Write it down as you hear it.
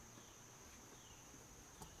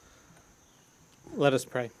Let us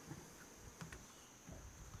pray.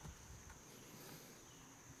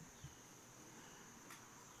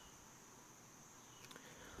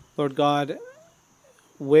 Lord God,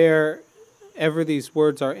 wherever these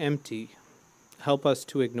words are empty, help us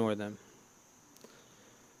to ignore them.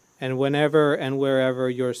 And whenever and wherever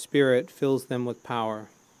your Spirit fills them with power,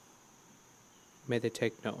 may they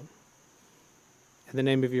take note. In the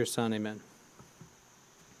name of your Son, amen.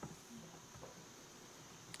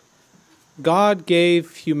 God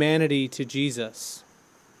gave humanity to Jesus.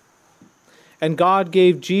 And God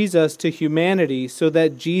gave Jesus to humanity so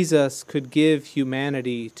that Jesus could give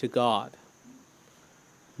humanity to God.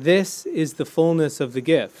 This is the fullness of the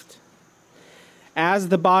gift. As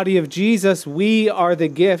the body of Jesus, we are the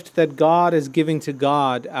gift that God is giving to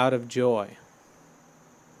God out of joy.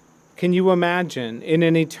 Can you imagine, in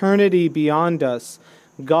an eternity beyond us,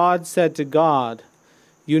 God said to God,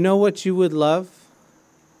 "You know what you would love?"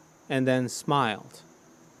 And then smiled.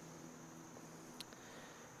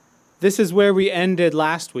 This is where we ended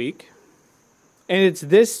last week. And it's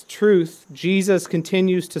this truth Jesus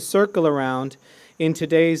continues to circle around in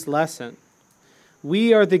today's lesson.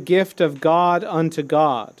 We are the gift of God unto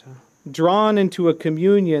God, drawn into a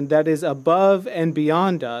communion that is above and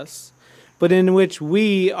beyond us, but in which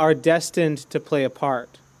we are destined to play a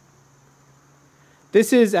part.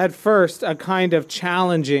 This is at first a kind of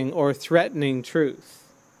challenging or threatening truth.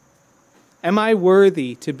 Am I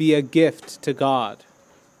worthy to be a gift to God?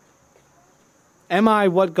 Am I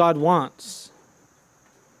what God wants?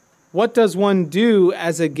 What does one do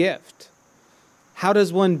as a gift? How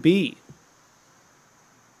does one be?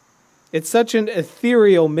 It's such an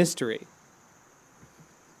ethereal mystery.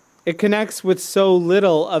 It connects with so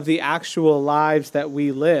little of the actual lives that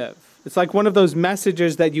we live. It's like one of those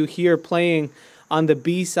messages that you hear playing on the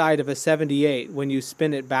B side of a 78 when you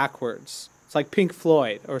spin it backwards. It's like Pink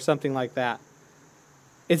Floyd or something like that.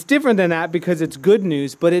 It's different than that because it's good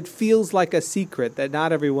news, but it feels like a secret that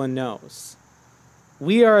not everyone knows.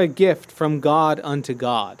 We are a gift from God unto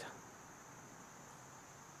God.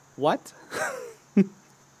 What?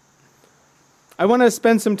 I want to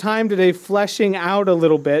spend some time today fleshing out a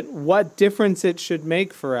little bit what difference it should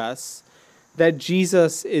make for us that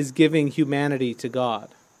Jesus is giving humanity to God.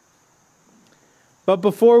 But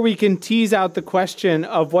before we can tease out the question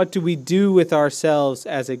of what do we do with ourselves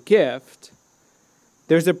as a gift,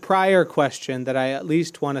 there's a prior question that I at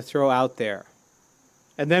least want to throw out there.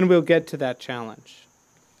 And then we'll get to that challenge.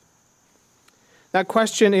 That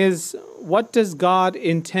question is, what does God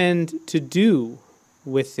intend to do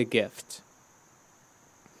with the gift?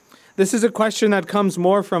 This is a question that comes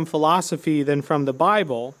more from philosophy than from the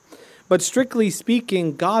Bible, but strictly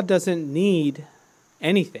speaking, God doesn't need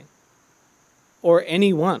anything or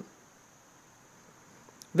anyone.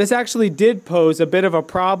 This actually did pose a bit of a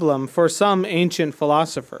problem for some ancient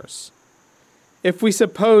philosophers. If we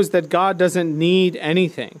suppose that God doesn't need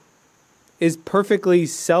anything, is perfectly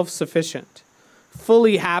self-sufficient,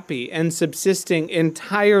 fully happy, and subsisting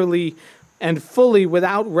entirely and fully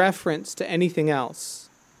without reference to anything else,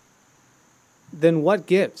 then what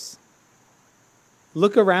gives?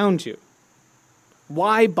 Look around you.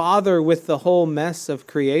 Why bother with the whole mess of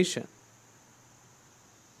creation?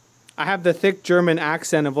 I have the thick German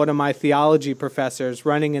accent of one of my theology professors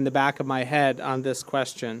running in the back of my head on this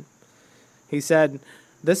question. He said,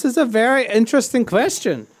 "This is a very interesting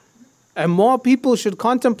question, and more people should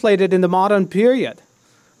contemplate it in the modern period.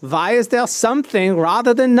 Why is there something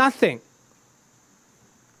rather than nothing?"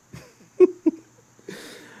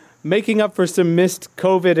 Making up for some missed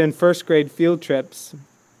COVID and first grade field trips,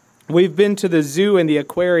 we've been to the zoo and the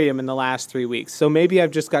aquarium in the last 3 weeks, so maybe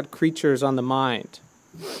I've just got creatures on the mind.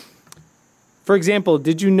 For example,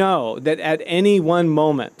 did you know that at any one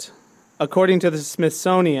moment, according to the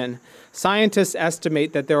Smithsonian, scientists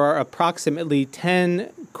estimate that there are approximately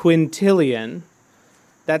 10 quintillion,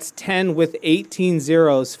 that's 10 with 18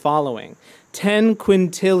 zeros following, 10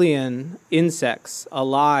 quintillion insects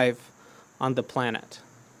alive on the planet.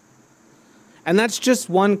 And that's just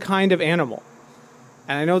one kind of animal.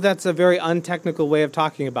 And I know that's a very untechnical way of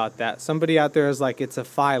talking about that. Somebody out there is like, it's a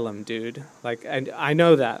phylum, dude. Like, I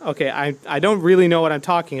know that. Okay, I don't really know what I'm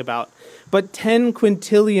talking about. But 10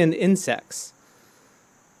 quintillion insects.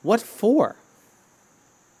 What for?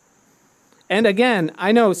 And again,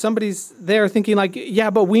 I know somebody's there thinking like,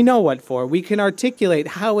 yeah, but we know what for. We can articulate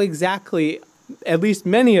how exactly, at least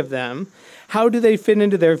many of them, how do they fit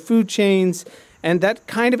into their food chains, and that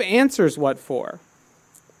kind of answers what for.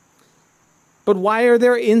 But why are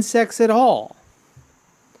there insects at all?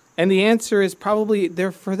 And the answer is probably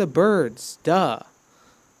they're for the birds, duh.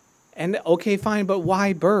 And okay, fine, but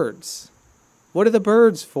why birds? What are the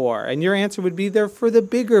birds for? And your answer would be they're for the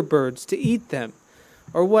bigger birds to eat them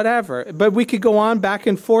or whatever. But we could go on back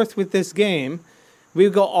and forth with this game. We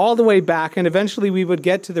would go all the way back, and eventually we would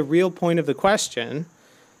get to the real point of the question,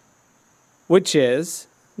 which is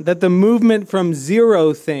that the movement from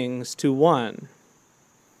 0 things to 1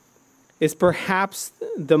 is perhaps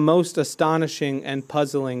the most astonishing and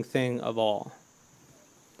puzzling thing of all.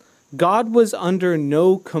 God was under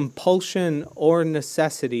no compulsion or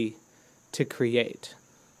necessity to create.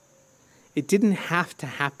 It didn't have to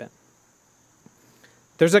happen.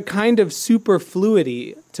 There's a kind of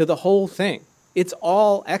superfluity to the whole thing. It's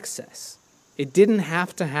all excess. It didn't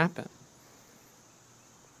have to happen.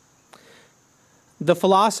 The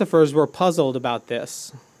philosophers were puzzled about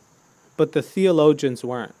this, but the theologians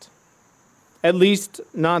weren't. At least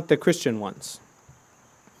not the Christian ones.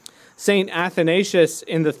 St. Athanasius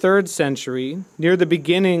in the 3rd century, near the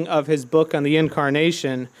beginning of his book on the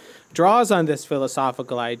Incarnation, draws on this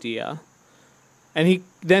philosophical idea, and he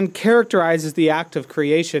then characterizes the act of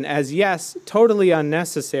creation as, yes, totally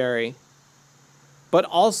unnecessary, but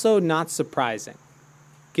also not surprising,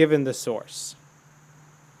 given the source.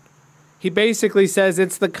 He basically says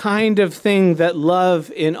it's the kind of thing that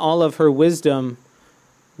love, in all of her wisdom,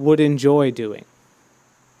 would enjoy doing.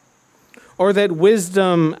 Or that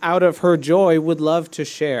wisdom, out of her joy, would love to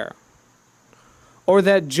share. Or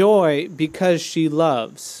that joy, because she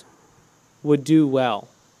loves, would do well.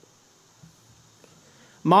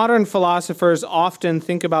 Modern philosophers often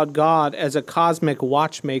think about God as a cosmic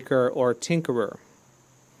watchmaker or tinkerer.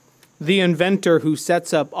 The inventor who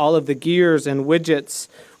sets up all of the gears and widgets,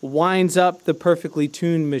 winds up the perfectly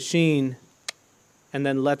tuned machine, and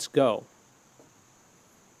then lets go.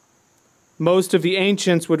 Most of the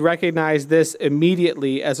ancients would recognize this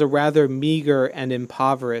immediately as a rather meager and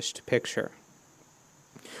impoverished picture.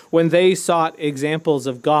 When they sought examples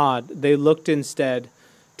of God, they looked instead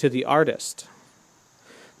to the artist,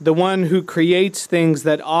 the one who creates things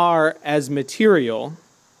that are, as material,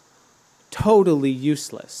 totally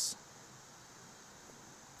useless.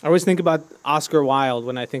 I always think about Oscar Wilde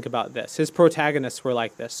when I think about this. His protagonists were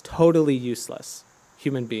like this, totally useless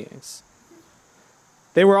human beings.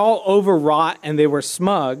 They were all overwrought and they were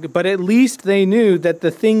smug, but at least they knew that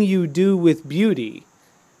the thing you do with beauty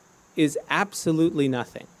is absolutely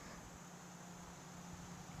nothing.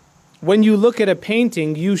 When you look at a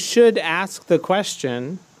painting, you should ask the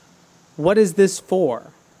question, what is this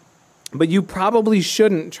for? But you probably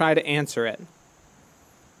shouldn't try to answer it.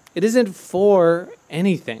 It isn't for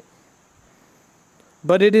anything,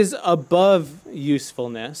 but it is above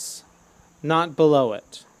usefulness, not below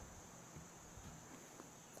it.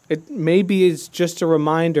 It maybe is just a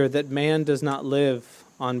reminder that man does not live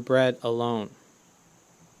on bread alone.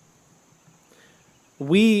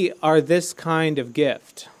 We are this kind of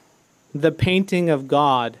gift, the painting of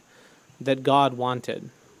God that God wanted.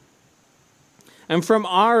 And from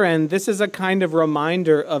our end, this is a kind of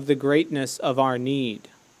reminder of the greatness of our need.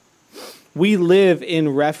 We live in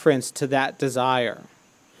reference to that desire.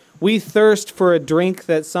 We thirst for a drink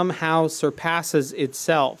that somehow surpasses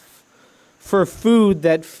itself, for food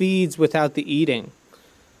that feeds without the eating,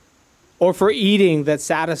 or for eating that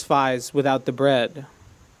satisfies without the bread,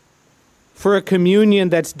 for a communion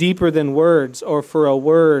that's deeper than words, or for a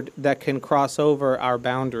word that can cross over our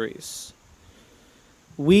boundaries.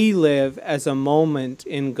 We live as a moment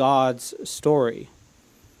in God's story,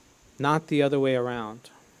 not the other way around.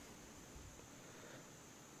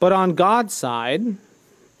 But on God's side,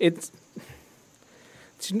 it's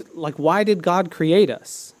like, why did God create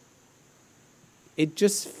us? It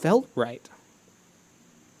just felt right.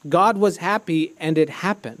 God was happy and it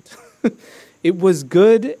happened. It was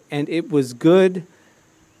good and it was good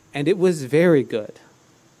and it was very good.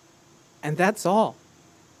 And that's all.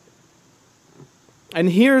 And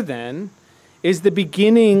here then is the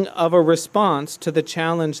beginning of a response to the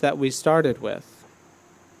challenge that we started with.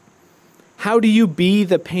 How do you be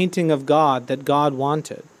the painting of God that God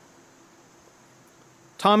wanted?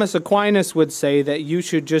 Thomas Aquinas would say that you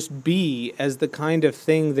should just be as the kind of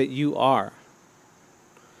thing that you are.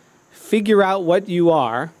 Figure out what you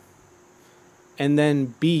are, and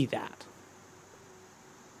then be that.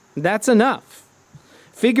 That's enough.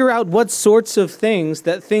 Figure out what sorts of things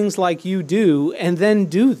that things like you do, and then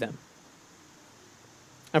do them.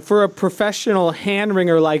 And for a professional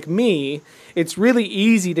hand-wringer like me, it's really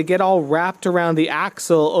easy to get all wrapped around the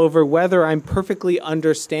axle over whether I'm perfectly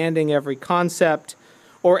understanding every concept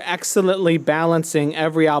or excellently balancing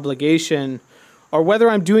every obligation, or whether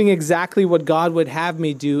I'm doing exactly what God would have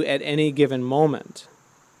me do at any given moment.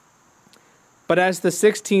 But as the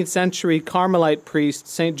 16th century Carmelite priest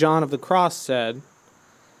St. John of the Cross said,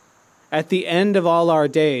 At the end of all our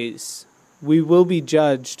days, we will be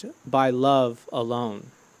judged by love alone.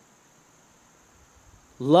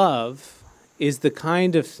 Love is the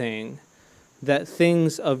kind of thing that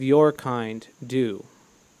things of your kind do.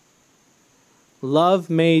 Love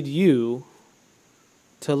made you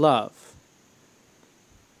to love.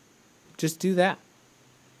 Just do that.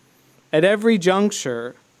 At every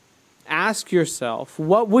juncture, ask yourself,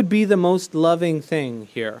 what would be the most loving thing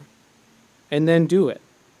here? And then do it.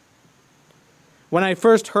 When I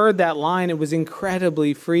first heard that line, it was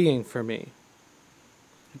incredibly freeing for me.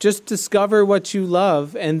 Just discover what you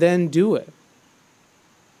love and then do it.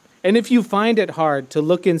 And if you find it hard to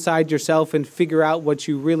look inside yourself and figure out what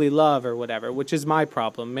you really love or whatever, which is my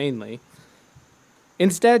problem mainly,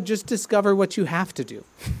 instead just discover what you have to do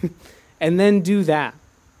and then do that.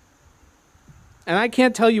 And I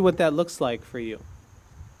can't tell you what that looks like for you.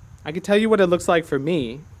 I can tell you what it looks like for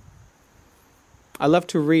me. I love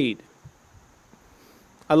to read.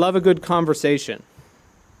 I love a good conversation.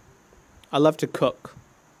 I love to cook.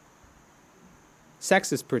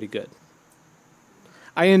 Sex is pretty good.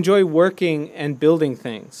 I enjoy working and building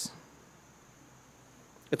things.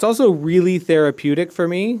 It's also really therapeutic for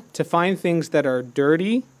me to find things that are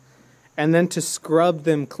dirty and then to scrub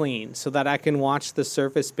them clean so that I can watch the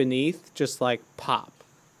surface beneath just like pop.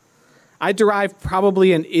 I derive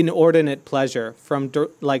probably an inordinate pleasure from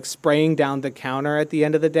like spraying down the counter at the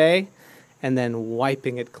end of the day and then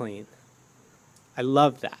wiping it clean. I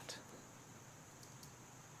love that.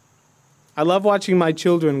 I love watching my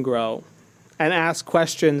children grow and ask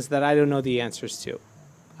questions that I don't know the answers to.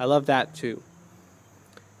 I love that too.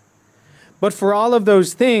 But for all of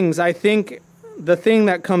those things, I think the thing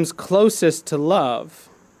that comes closest to love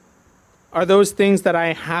are those things that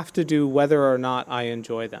I have to do whether or not I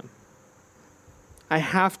enjoy them. I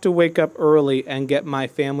have to wake up early and get my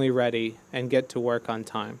family ready and get to work on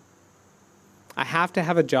time. I have to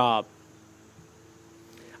have a job.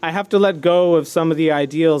 I have to let go of some of the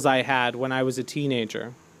ideals I had when I was a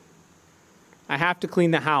teenager. I have to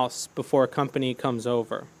clean the house before company comes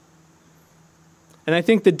over. And I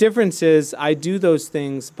think the difference is I do those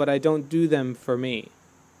things, but I don't do them for me.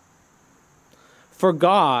 For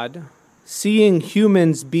God, seeing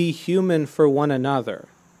humans be human for one another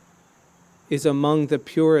is among the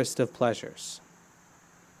purest of pleasures.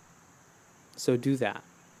 So do that.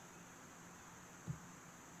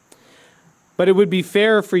 But it would be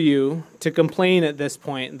fair for you to complain at this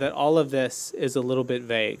point that all of this is a little bit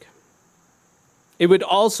vague. It would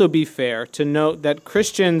also be fair to note that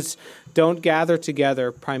Christians don't gather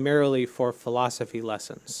together primarily for philosophy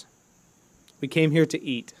lessons. We came here to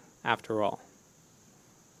eat, after all.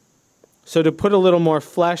 So to put a little more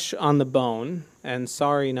flesh on the bone, and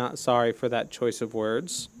sorry, not sorry for that choice of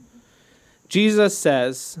words, Jesus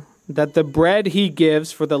says that the bread he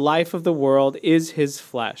gives for the life of the world is his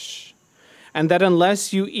flesh, and that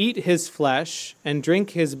unless you eat his flesh and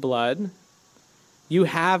drink his blood, you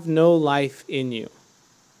have no life in you.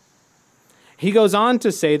 He goes on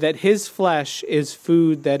to say that his flesh is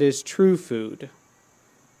food that is true food,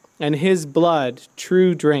 and his blood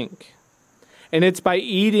true drink. And it's by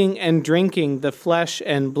eating and drinking the flesh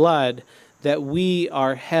and blood that we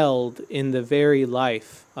are held in the very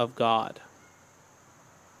life of God.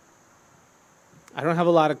 I don't have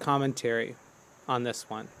a lot of commentary on this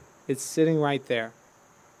one. It's sitting right there.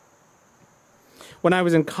 When I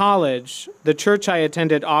was in college, the church I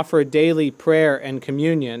attended offered daily prayer and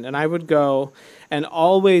communion, and I would go, and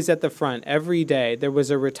always at the front, every day, there was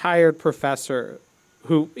a retired professor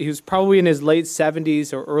he was probably in his late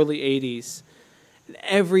 70s or early 80s. And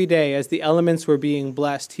every day, as the elements were being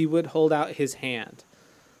blessed, he would hold out his hand,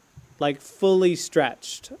 like fully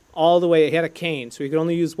stretched, all the way. He had a cane, so he could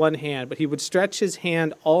only use one hand, but he would stretch his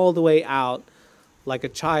hand all the way out like a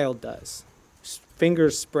child does.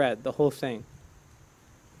 Fingers spread, the whole thing.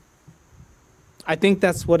 I think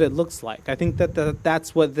that's what it looks like. I think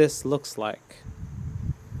that's what this looks like.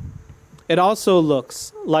 It also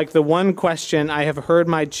looks like the one question I have heard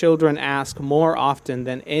my children ask more often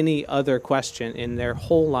than any other question in their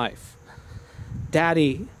whole life.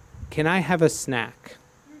 Daddy, can I have a snack?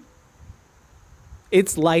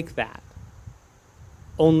 It's like that,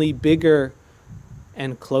 only bigger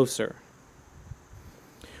and closer.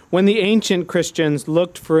 When the ancient Christians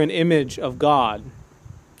looked for an image of God,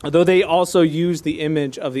 although they also used the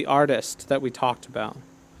image of the artist that we talked about,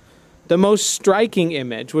 the most striking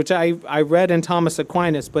image, which I read in Thomas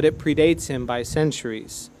Aquinas, but it predates him by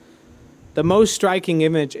centuries, the most striking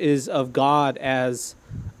image is of God as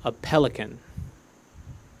a pelican.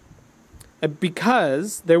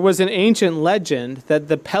 Because there was an ancient legend that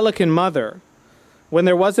the pelican mother when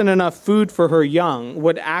there wasn't enough food for her young,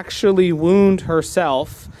 would actually wound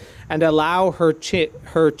herself and allow her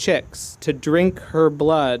chicks to drink her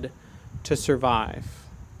blood to survive.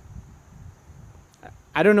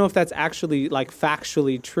 I don't know if that's actually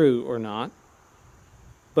factually true or not,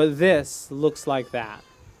 but this looks like that.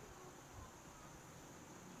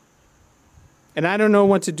 And I don't know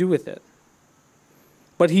what to do with it.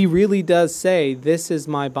 But he really does say, "This is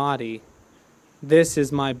my body. This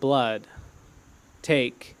is my blood.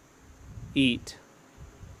 Take, eat,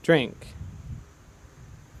 drink."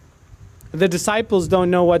 The disciples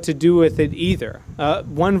don't know what to do with it either.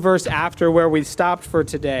 One verse after where we stopped for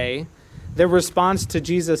today, their response to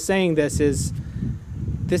Jesus saying this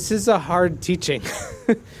is a hard teaching.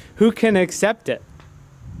 Who can accept it?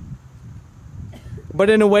 But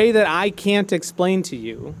in a way that I can't explain to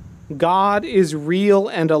you, God is real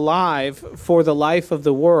and alive for the life of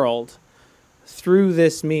the world through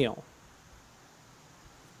this meal.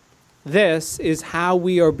 This is how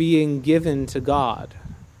we are being given to God,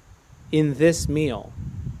 in this meal.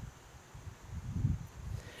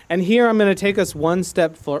 And here I'm going to take us one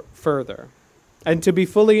step further. And to be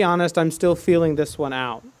fully honest, I'm still feeling this one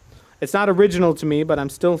out. It's not original to me, but I'm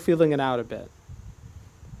still feeling it out a bit.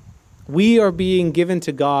 We are being given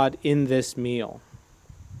to God in this meal.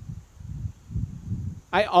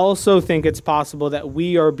 I also think it's possible that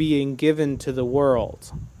we are being given to the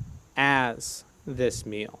world as this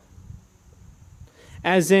meal.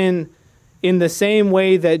 As in the same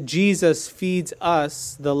way that Jesus feeds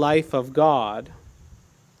us the life of God,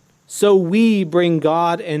 so we bring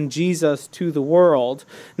God and Jesus to the world,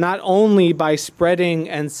 not only by spreading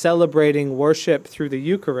and celebrating worship through the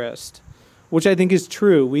Eucharist, which I think is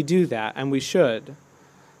true, we do that, and we should,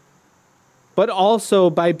 but also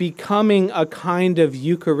by becoming a kind of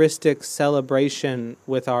Eucharistic celebration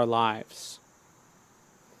with our lives.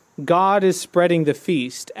 God is spreading the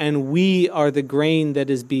feast, and we are the grain that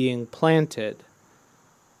is being planted.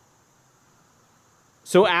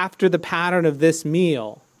 So after the pattern of this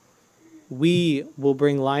meal, we will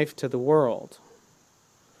bring life to the world.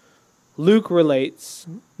 Luke relates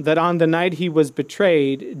that on the night he was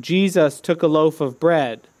betrayed, Jesus took a loaf of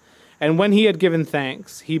bread, and when he had given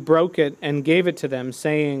thanks, he broke it and gave it to them,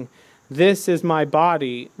 saying, "This is my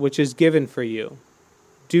body, which is given for you.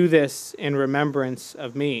 Do this in remembrance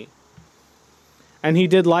of me." And he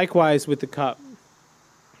did likewise with the cup.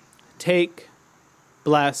 Take,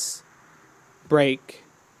 bless, break,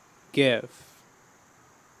 give.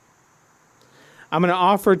 I'm going to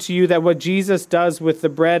offer to you that what Jesus does with the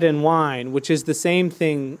bread and wine, which is the same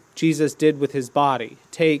thing Jesus did with his body,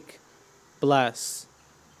 take, bless,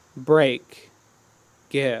 break,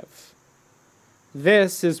 give.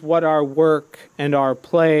 This is what our work and our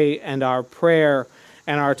play and our prayer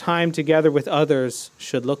and our time together with others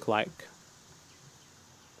should look like.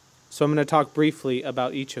 So I'm going to talk briefly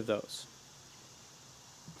about each of those.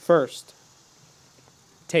 First,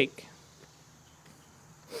 take.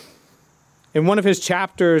 In one of his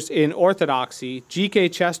chapters in Orthodoxy, G.K.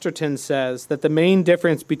 Chesterton says that the main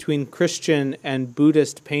difference between Christian and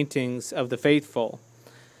Buddhist paintings of the faithful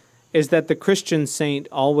is that the Christian saint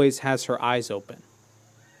always has her eyes open.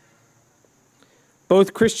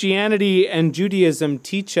 Both Christianity and Judaism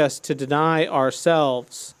teach us to deny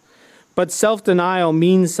ourselves, but self-denial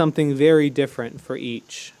means something very different for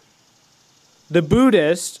each. The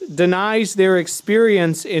Buddhist denies their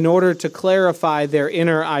experience in order to clarify their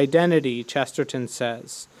inner identity, Chesterton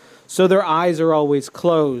says. So their eyes are always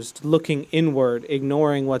closed, looking inward,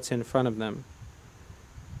 ignoring what's in front of them.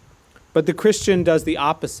 But the Christian does the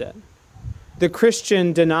opposite. The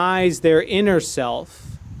Christian denies their inner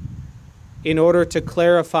self in order to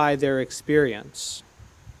clarify their experience.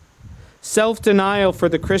 Self-denial for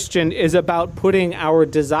the Christian is about putting our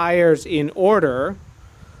desires in order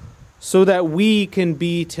so that we can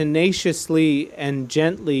be tenaciously and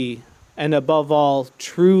gently, and above all,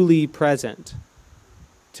 truly present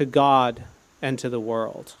to God and to the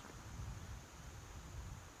world.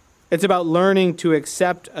 It's about learning to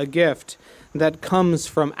accept a gift that comes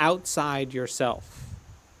from outside yourself.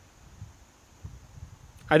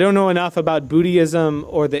 I don't know enough about Buddhism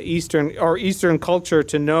or the Eastern culture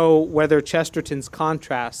to know whether Chesterton's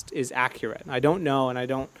contrast is accurate. I don't know, and I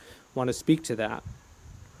don't want to speak to that.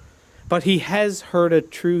 But he has heard a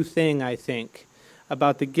true thing, I think,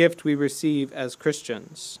 about the gift we receive as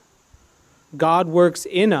Christians. God works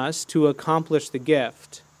in us to accomplish the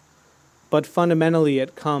gift, but fundamentally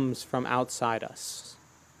it comes from outside us.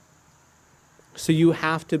 So you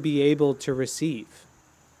have to be able to receive.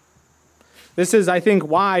 This is, I think,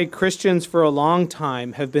 why Christians for a long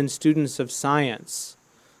time have been students of science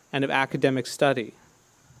and of academic study.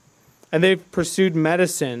 And they've pursued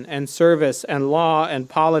medicine and service and law and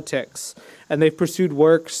politics. And they've pursued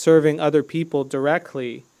work serving other people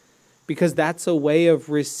directly because that's a way of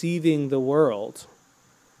receiving the world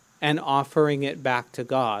and offering it back to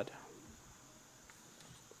God.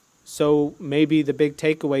 So maybe the big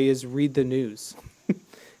takeaway is read the news.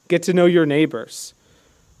 Get to know your neighbors.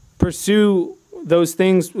 Pursue those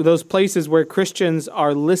things, those places where Christians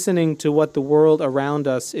are listening to what the world around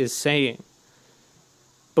us is saying.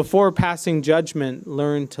 Before passing judgment,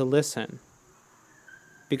 learn to listen,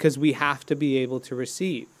 because we have to be able to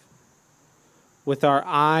receive with our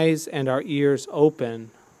eyes and our ears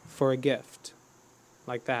open for a gift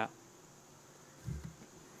like that.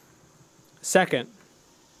 Second,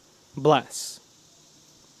 bless.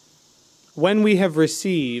 When we have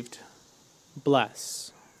received,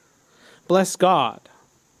 bless. Bless God.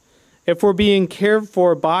 If we're being cared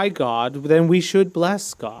for by God, then we should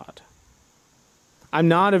bless God. I'm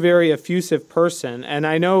not a very effusive person, and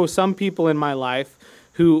I know some people in my life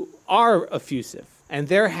who are effusive, and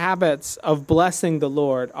their habits of blessing the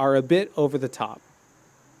Lord are a bit over the top.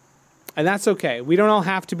 And that's okay. We don't all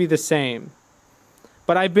have to be the same.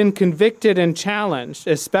 But I've been convicted and challenged,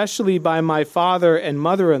 especially by my father and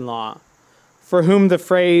mother-in-law, for whom the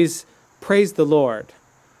phrase, "praise the Lord,"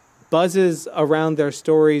 buzzes around their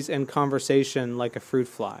stories and conversation like a fruit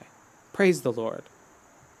fly. Praise the Lord.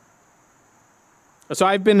 So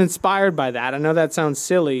I've been inspired by that. I know that sounds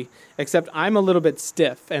silly, except I'm a little bit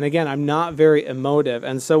stiff. And again, I'm not very emotive.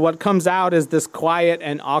 And so what comes out is this quiet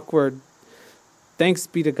and awkward, thanks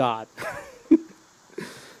be to God.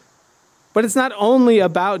 But it's not only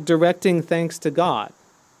about directing thanks to God,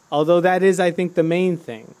 although that is, I think, the main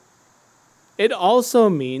thing. It also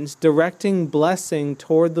means directing blessing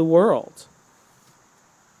toward the world.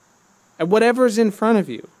 And whatever's in front of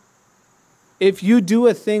you. If you do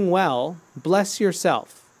a thing well, bless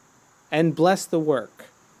yourself and bless the work.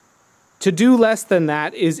 To do less than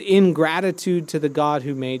that is ingratitude to the God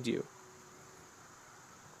who made you.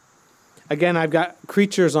 Again, I've got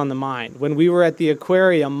creatures on the mind. When we were at the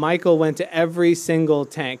aquarium, Michael went to every single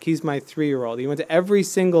tank. He's my 3-year-old. He went to every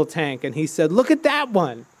single tank and he said, "Look at that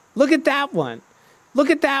one. Look at that one.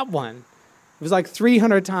 Look at that one." It was like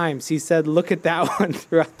 300 times he said, "Look at that one,"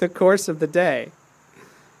 throughout the course of the day.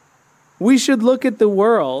 We should look at the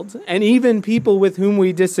world, and even people with whom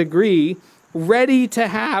we disagree, ready to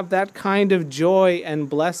have that kind of joy and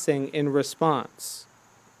blessing in response.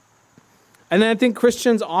 And I think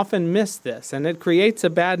Christians often miss this, and it creates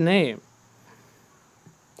a bad name.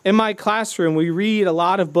 In my classroom, we read a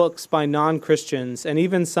lot of books by non-Christians, and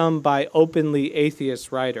even some by openly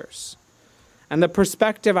atheist writers. And the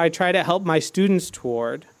perspective I try to help my students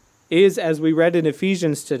toward is, as we read in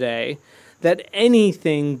Ephesians today, that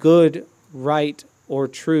anything good, right, or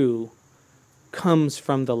true comes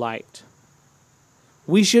from the light.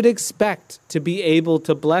 We should expect to be able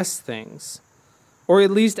to bless things, or at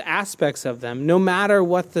least aspects of them, no matter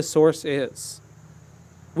what the source is.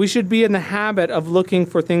 We should be in the habit of looking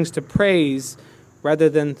for things to praise rather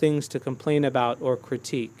than things to complain about or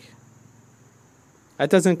critique. That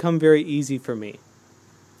doesn't come very easy for me,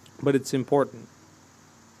 but it's important.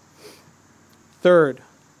 Third,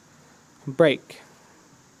 break.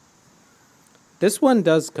 This one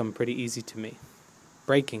does come pretty easy to me.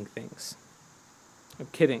 Breaking things. I'm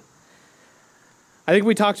kidding. I think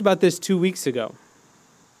we talked about this 2 weeks ago.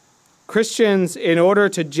 Christians, in order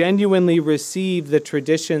to genuinely receive the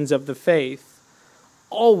traditions of the faith,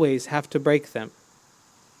 always have to break them,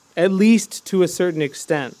 at least to a certain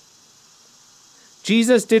extent.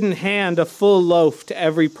 Jesus didn't hand a full loaf to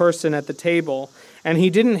every person at the table, and he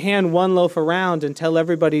didn't hand one loaf around and tell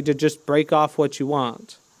everybody to just break off what you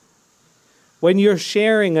want. When you're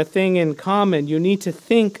sharing a thing in common, you need to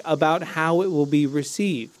think about how it will be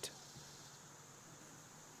received.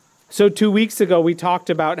 So 2 weeks ago, we talked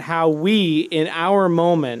about how we, in our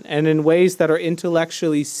moment and in ways that are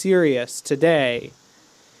intellectually serious today,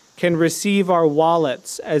 can receive our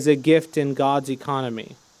wallets as a gift in God's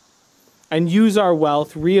economy and use our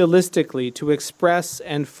wealth realistically to express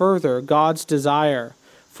and further God's desire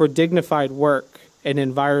for dignified work and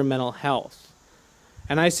environmental health.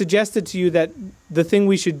 And I suggested to you that the thing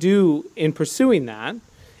we should do in pursuing that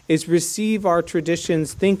is receive our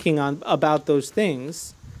traditions thinking about those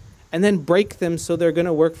things and then break them so they're going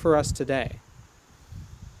to work for us today.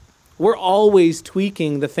 We're always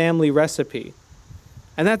tweaking the family recipe,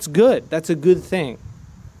 and that's good. That's a good thing.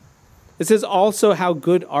 This is also how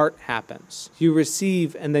good art happens. You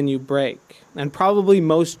receive and then you break. And probably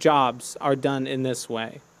most jobs are done in this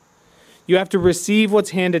way. You have to receive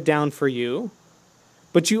what's handed down for you,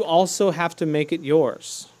 but you also have to make it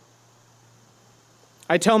yours.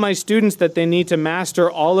 I tell my students that they need to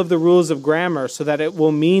master all of the rules of grammar so that it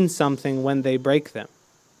will mean something when they break them.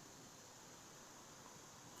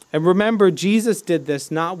 And remember, Jesus did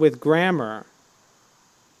this not with grammar,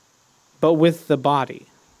 but with the body.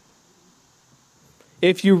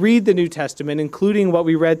 If you read the New Testament, including what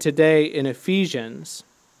we read today in Ephesians,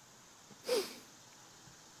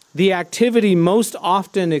 the activity most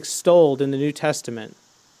often extolled in the New Testament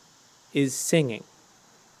is singing.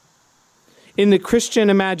 In the Christian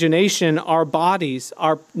imagination, our bodies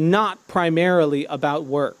are not primarily about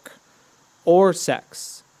work, or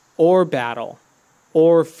sex, or battle,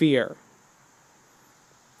 or fear.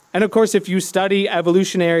 And of course, if you study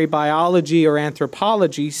evolutionary biology or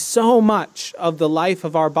anthropology, so much of the life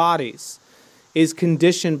of our bodies is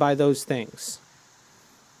conditioned by those things.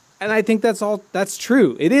 And I think that's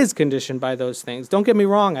true. It is conditioned by those things. Don't get me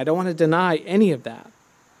wrong, I don't want to deny any of that.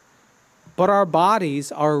 But our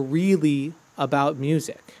bodies are really about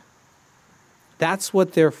music. That's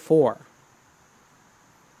what they're for.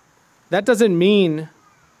 That doesn't mean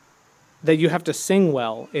that you have to sing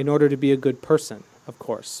well in order to be a good person, of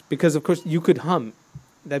course. Because, of course, you could hum.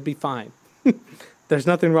 That'd be fine. There's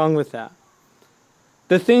nothing wrong with that.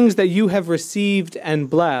 The things that you have received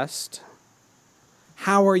and blessed,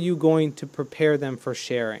 how are you going to prepare them for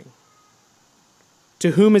sharing?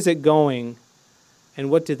 To whom is it going,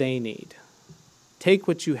 and what do they need? Take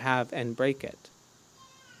what you have and break it,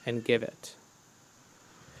 and give it.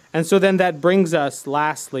 And so then that brings us,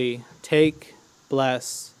 lastly, take,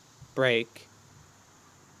 bless, break,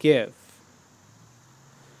 give.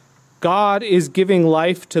 God is giving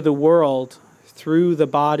life to the world through the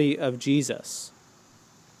body of Jesus,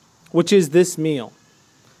 which is this meal.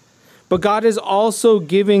 But God is also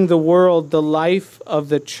giving the world the life of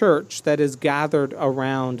the church that is gathered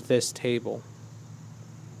around this table.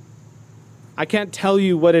 I can't tell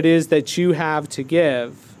you what it is that you have to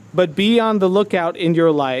give, but be on the lookout in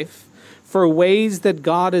your life for ways that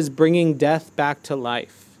God is bringing death back to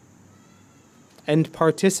life, and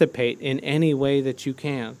participate in any way that you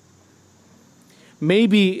can.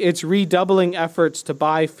 Maybe it's redoubling efforts to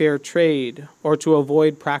buy fair trade or to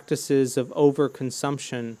avoid practices of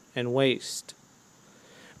overconsumption and waste.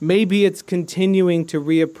 Maybe it's continuing to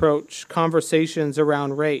reapproach conversations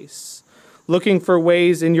around race, looking for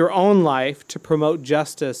ways in your own life to promote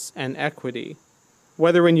justice and equity,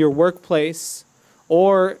 whether in your workplace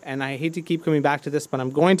or, and I hate to keep coming back to this, but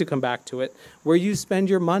I'm going to come back to it, where you spend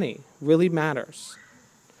your money really matters.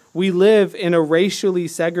 We live in a racially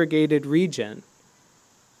segregated region,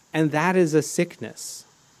 and that is a sickness.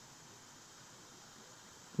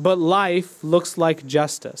 But life looks like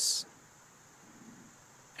justice.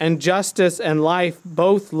 And justice and life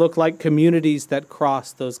both look like communities that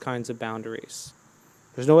cross those kinds of boundaries.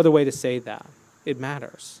 There's no other way to say that. It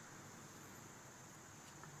matters.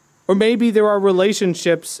 Or maybe there are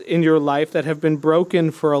relationships in your life that have been broken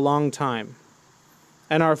for a long time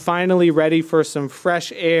and are finally ready for some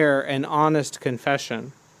fresh air and honest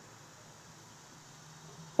confession.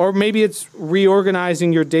 Or maybe it's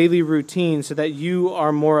reorganizing your daily routine so that you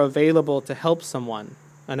are more available to help someone,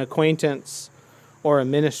 an acquaintance, or a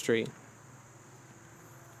ministry.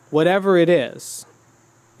 Whatever it is,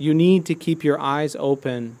 you need to keep your eyes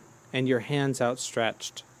open and your hands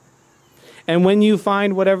outstretched. And when you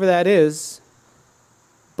find whatever that is,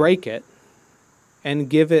 break it and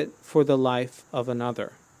give it for the life of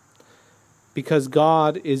another. Because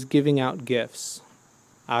God is giving out gifts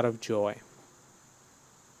out of joy.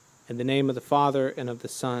 In the name of the Father, and of the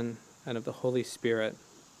Son, and of the Holy Spirit.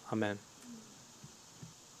 Amen.